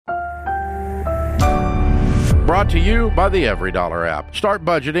brought to you by the EveryDollar app. Start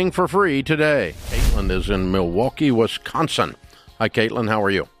budgeting for free today. Caitlin is in Milwaukee, Wisconsin. Hi, Caitlin. How are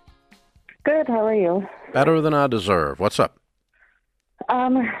you? Good. How are you? Better than I deserve. What's up?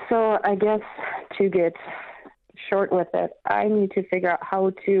 So I guess to get short with it, I need to figure out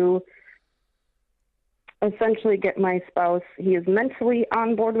how to essentially get my spouse. He is mentally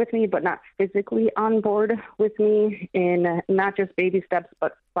on board with me, but not physically on board with me in not just baby steps,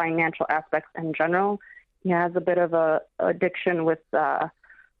 but financial aspects in general. He has a bit of a addiction with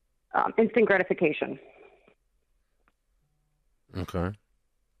instant gratification. Okay.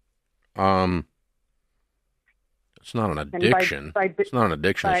 It's not an addiction. It's not an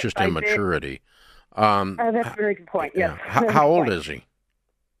addiction. It's just immaturity. That's a very good point. Yes. Yeah. How old is he?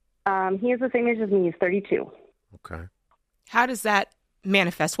 He is the same age as me. He's 32. Okay. How does that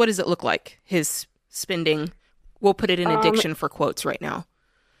manifest? What does it look like? His spending. We'll put it in addiction for quotes right now.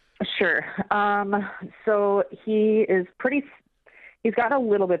 Sure. So he's got a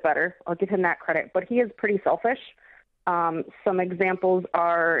little bit better. I'll give him that credit, but he is pretty selfish. Some examples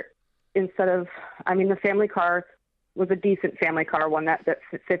are the family car was a decent family car, one that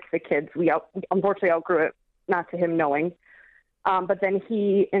fits the kids. We unfortunately outgrew it, not to him knowing. But then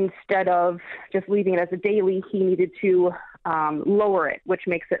he, instead of just leaving it as a daily, he needed to lower it, which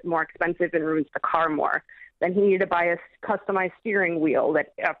makes it more expensive and ruins the car more. Then he needed to buy a customized steering wheel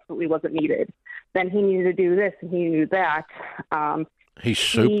that absolutely wasn't needed. Then he needed to do this and he knew that. He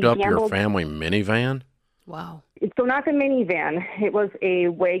souped up your family minivan? Wow. So not the minivan. It was a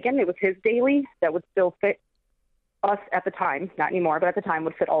wagon. It was his daily that would still fit us at the time. Not anymore, but at the time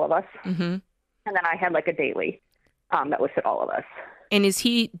would fit all of us. Mm-hmm. And then I had like a daily that would fit all of us. And is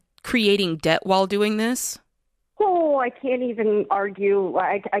he creating debt while doing this? Oh, I can't even argue.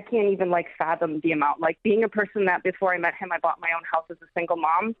 I can't even fathom the amount. Like being a person that before I met him, I bought my own house as a single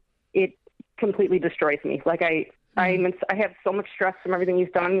mom. It completely destroys me. Like I have so much stress from everything he's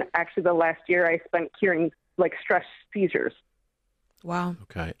done. Actually, the last year I spent curing stress seizures. Wow.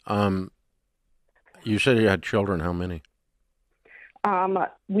 Okay. You said you had children. How many?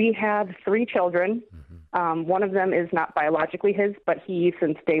 We have 3 children. Mm-hmm. One of them is not biologically his, but he,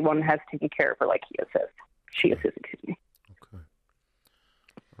 since day one, has taken care of her like he is his. She is his, excuse me. Okay.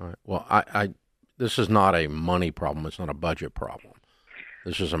 All right. Well, I this is not a money problem. It's not a budget problem.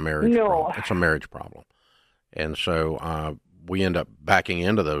 This is a marriage problem. It's a marriage problem. And so we end up backing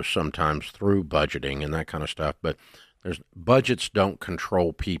into those sometimes through budgeting and that kind of stuff. But budgets don't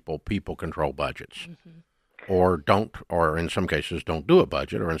control people. People control budgets. Mm-hmm. Or in some cases don't do a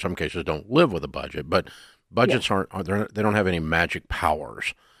budget, or in some cases don't live with a budget. But budgets they don't have any magic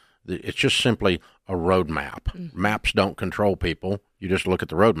powers. It's just simply a roadmap. Mm-hmm. Maps don't control people. You just look at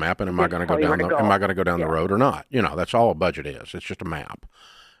the road map and am I going to go down the road or not? That's all a budget is. It's just a map.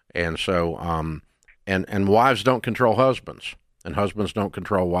 And so and wives don't control husbands, and husbands don't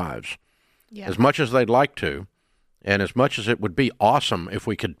control wives. Yeah. As much as they'd like to, and as much as it would be awesome if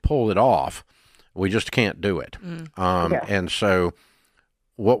we could pull it off, we just can't do it. And so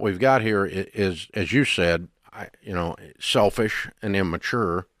what we've got here is, as you said, selfish and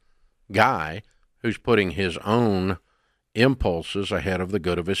immature guy who's putting his own impulses ahead of the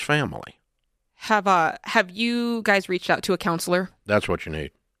good of his family. Have you guys reached out to a counselor? That's what you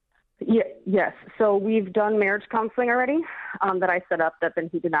need. Yes. So we've done marriage counseling already that I set up that then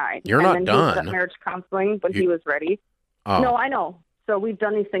he denied. You're not done. Marriage counseling, but he was ready. Oh. No, I know. So we've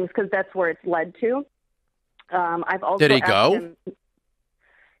done these things because that's where it's led to. I've also Did he go?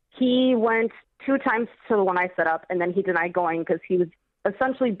 He went 2 times to the one I set up, and then he denied going because he was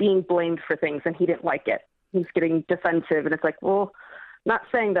essentially being blamed for things, and he didn't like it. He's getting defensive, and it's like, well, not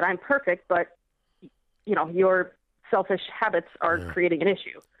saying that I'm perfect, but your selfish habits are creating an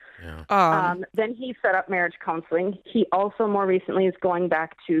issue. Yeah. Then he set up marriage counseling. He also more recently is going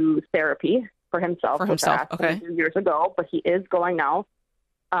back to therapy for himself. Okay. 2 years ago, but he is going now.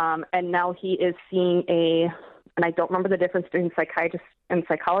 And now he is seeing and I don't remember the difference between psychiatrist and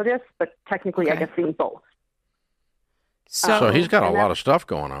psychologist, but technically I guess seeing both. So he's got a lot of stuff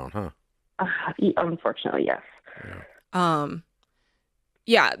going on, huh? Unfortunately, yes.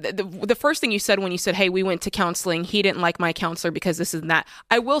 Yeah. The first thing you said when you said, hey, we went to counseling, he didn't like my counselor because this and that.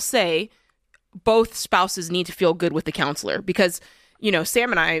 I will say both spouses need to feel good with the counselor because,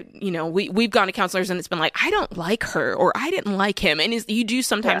 Sam and I, we've gone to counselors and it's been like, I don't like her or I didn't like him. And you do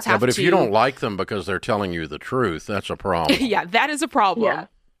sometimes have to. But if you don't like them because they're telling you the truth, that's a problem. Yeah, that is a problem. Yeah.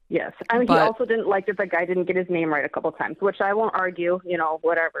 Yes. He also didn't like that the guy didn't get his name right a couple of times, which I won't argue,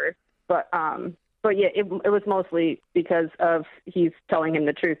 whatever. But yeah, it was mostly because of he's telling him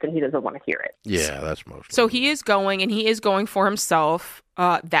the truth and he doesn't want to hear it. Yeah, that's mostly. So he is going for himself.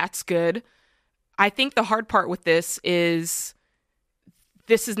 That's good. I think the hard part with this is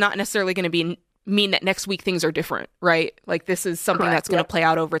not necessarily going to mean that next week things are different, right? Like this is something Correct, that's going to play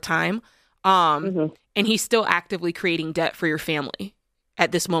out over time. And he's still actively creating debt for your family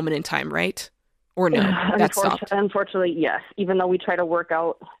at this moment in time, right? Or no, that's stopped. Unfortunately, yes. Even though we try to work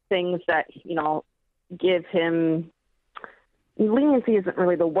out things that, give him leniency isn't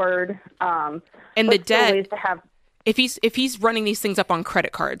really the word. And the debt, ways to have. If he's running these things up on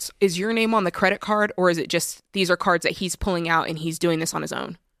credit cards, is your name on the credit card, or is it just these are cards that he's pulling out and he's doing this on his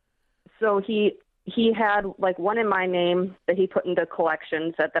own? So he had like one in my name that he put into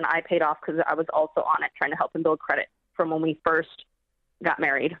collections that then I paid off because I was also on it trying to help him build credit from when we first got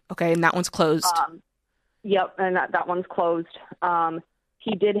married. Okay, and that one's closed. Yep, and that one's closed.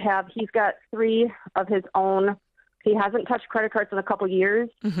 He's got 3 of his own. He hasn't touched credit cards in a couple years.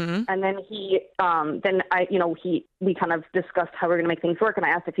 Mm-hmm. And then we kind of discussed how we're going to make things work. And I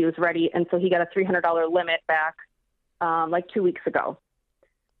asked if he was ready. And so he got a $300 limit back, like 2 weeks ago.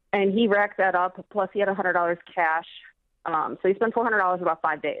 And he racked that up. Plus he had $100 cash. So he spent $400 in about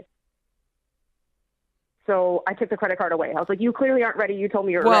 5 days. So I took the credit card away. I was like, you clearly aren't ready. You told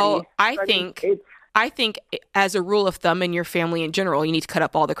me you're ready. Well, I think as a rule of thumb in your family in general, you need to cut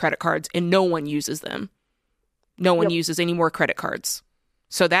up all the credit cards and no one uses them. No one uses any more credit cards.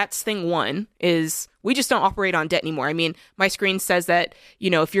 So that's thing one is we just don't operate on debt anymore. I mean, my screen says that,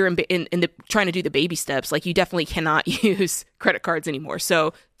 if you're in the trying to do the baby steps, like you definitely cannot use credit cards anymore.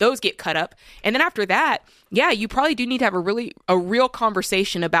 So those get cut up. And then after that, you probably do need to have a real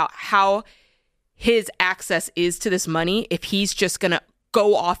conversation about how his access is to this money if he's just going to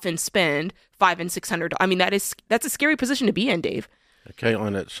go off and spend $500 and $600. I mean, that's a scary position to be in, Dave.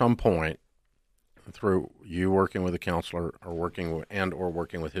 Caitlin, at some point, through you working with a counselor or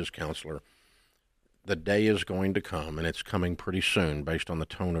working with his counselor, the day is going to come, and it's coming pretty soon based on the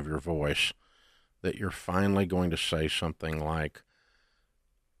tone of your voice, that you're finally going to say something like,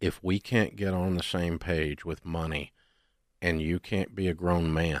 if we can't get on the same page with money and you can't be a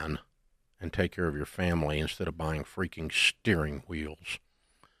grown man and take care of your family instead of buying freaking steering wheels,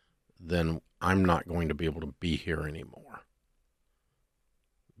 then I'm not going to be able to be here anymore.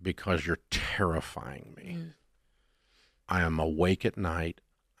 Because you're terrifying me. I am awake at night.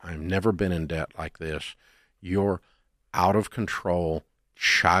 I've never been in debt like this. Your out of control,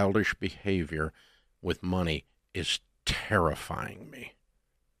 childish behavior with money is terrifying me.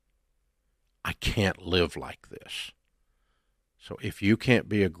 I can't live like this. So if you can't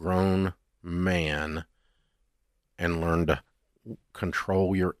be a grown man and learn to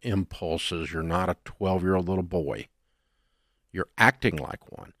control your impulses, you're not a 12-year-old little boy. You're acting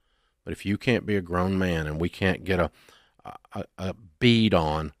like one. But if you can't be a grown man and we can't get a bead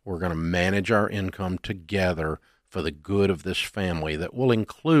on, we're going to manage our income together for the good of this family that will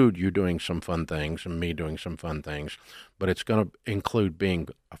include you doing some fun things and me doing some fun things, but it's going to include being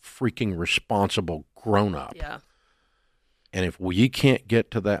a freaking responsible grown-up. Yeah. And if we can't get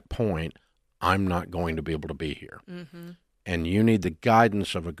to that point, I'm not going to be able to be here. Mm-hmm. And you need the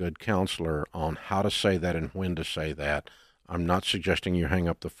guidance of a good counselor on how to say that and when to say that. I'm not suggesting you hang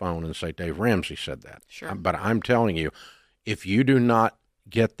up the phone and say, Dave Ramsey said that. Sure. But I'm telling you, if you do not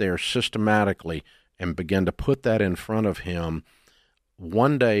get there systematically and begin to put that in front of him,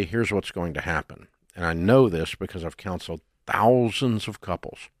 one day, here's what's going to happen. And I know this because I've counseled thousands of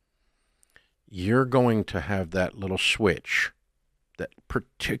couples. You're going to have that little switch that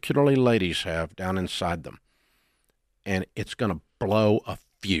particularly ladies have down inside them. And it's going to blow a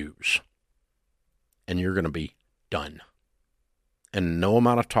fuse. And you're going to be done. And no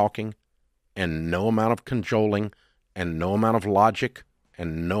amount of talking, and no amount of cajoling, and no amount of logic,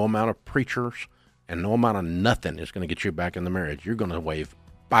 and no amount of preachers, and no amount of nothing is going to get you back in the marriage. You're going to wave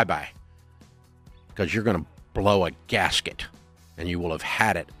bye-bye. Because you're going to blow a gasket, and you will have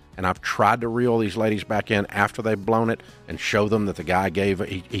had it. And I've tried to reel these ladies back in after they've blown it and show them that the guy gave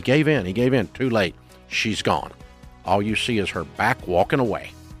in. Too late. She's gone. All you see is her back walking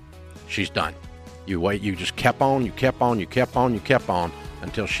away. She's done. You wait, you just kept on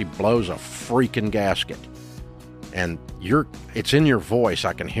until she blows a freaking gasket. And it's in your voice,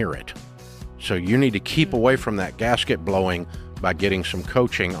 I can hear it. So you need to keep away from that gasket blowing by getting some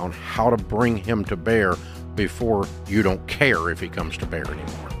coaching on how to bring him to bear before you don't care if he comes to bear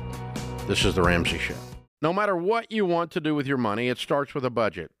anymore. This is The Ramsey Show. No matter what you want to do with your money, it starts with a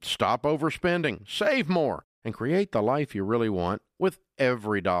budget. Stop overspending, save more, and create the life you really want with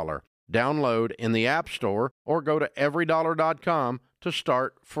every dollar. Download in the App Store or go to everydollar.com to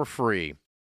start for free.